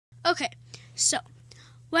Okay, so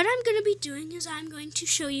what I'm going to be doing is I'm going to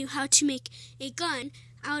show you how to make a gun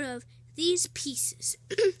out of these pieces.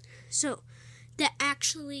 So, that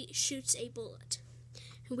actually shoots a bullet.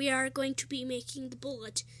 And we are going to be making the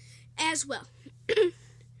bullet as well.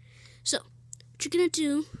 So, what you're going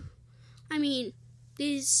to do,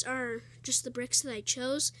 these are just the bricks that I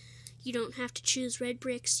chose. You don't have to choose red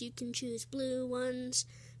bricks. You can choose blue ones,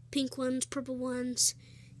 pink ones, purple ones,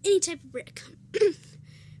 any type of brick.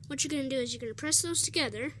 What you're going to do is you're going to press those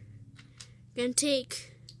together. You're going to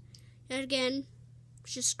take, that again,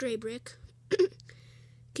 it's just gray brick. You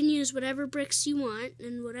can use whatever bricks you want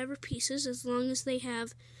and whatever pieces as long as they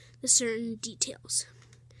have the certain details.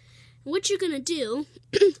 And what you're going to do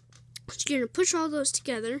is you're going to push all those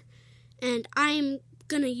together, and I'm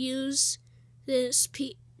going to use this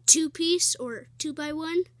two-piece or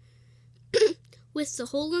 2x1 with the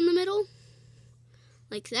hole in the middle,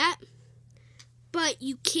 like that. But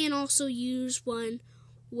you can also use one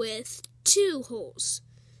with 2 holes.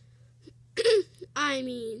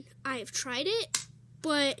 I have tried it,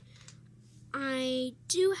 but I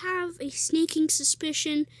do have a sneaking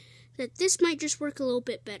suspicion that this might just work a little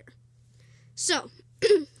bit better. So,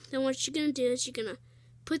 then what you're going to do is you're going to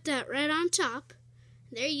put that right on top.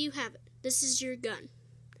 There you have it. This is your gun.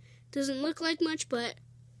 Doesn't look like much, but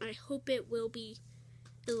I hope it will be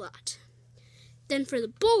a lot. Then for the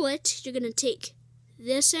bullet, you're going to take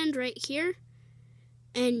this end right here,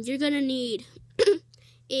 and you're going to need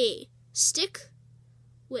a stick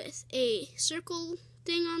with a circle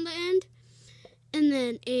thing on the end, and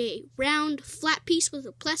then a round flat piece with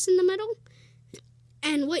a plus in the middle.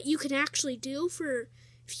 And what you can actually do for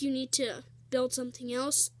if you need to build something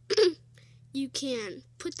else, you can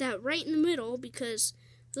put that right in the middle because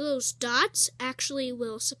those dots actually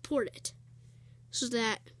will support it so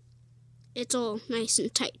that it's all nice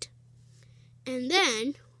and tight. And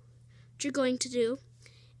then what you're going to do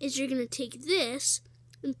is you're going to take this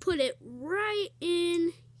and put it right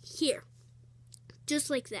in here,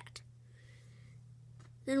 just like that.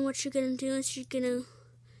 Then what you're going to do is you're going to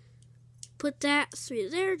put that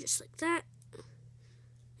through there, just like that.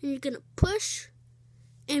 And you're going to push,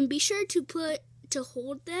 and be sure to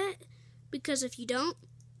hold that, because if you don't,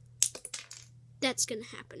 that's going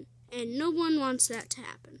to happen. And no one wants that to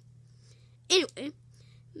happen. Anyway,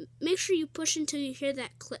 make sure you push until you hear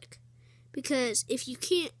that click, because if you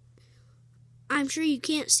can't, I'm sure you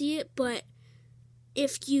can't see it, but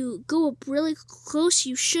if you go up really close,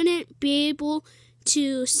 you shouldn't be able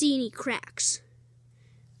to see any cracks.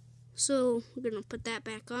 So we're going to put that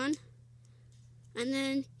back on. And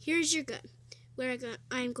then here's your gun, where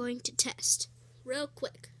I'm going to test real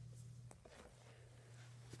quick.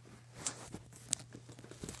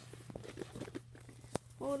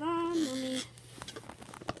 Hold on, let me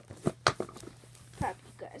prop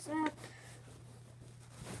you guys up.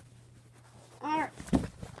 Alright.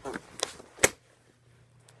 Well,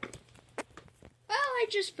 I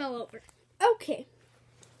just fell over. Okay,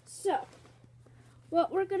 so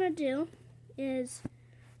what we're going to do is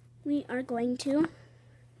we are going to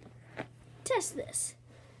test this.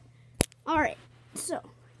 Alright,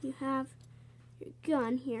 so you have your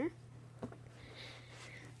gun here.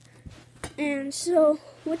 And so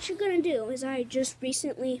what you're going to do is, I just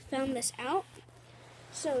recently found this out.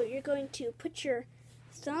 So you're going to put your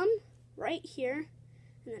thumb right here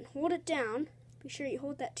and then hold it down. Be sure you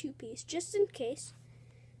hold that 2-piece just in case.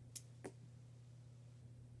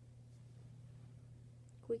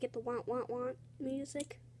 We get the want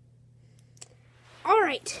music.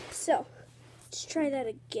 Alright, so let's try that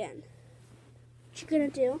again. What you're going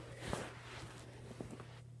to do,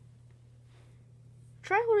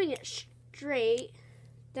 try holding it straight.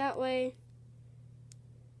 That way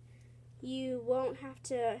you won't have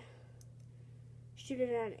to shoot it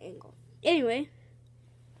at an angle. Anyway,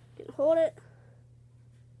 you can hold it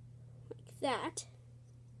like that.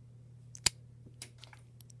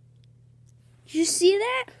 Did you see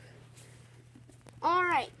that?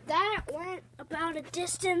 Alright, that went about a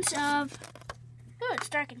distance of... Oh, it's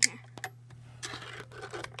dark in here.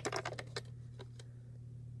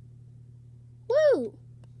 Woo!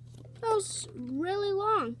 That was really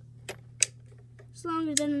long. It's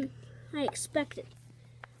longer than I expected.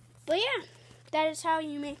 But yeah, that is how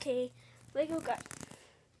you make a Lego gun.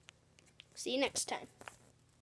 See you next time.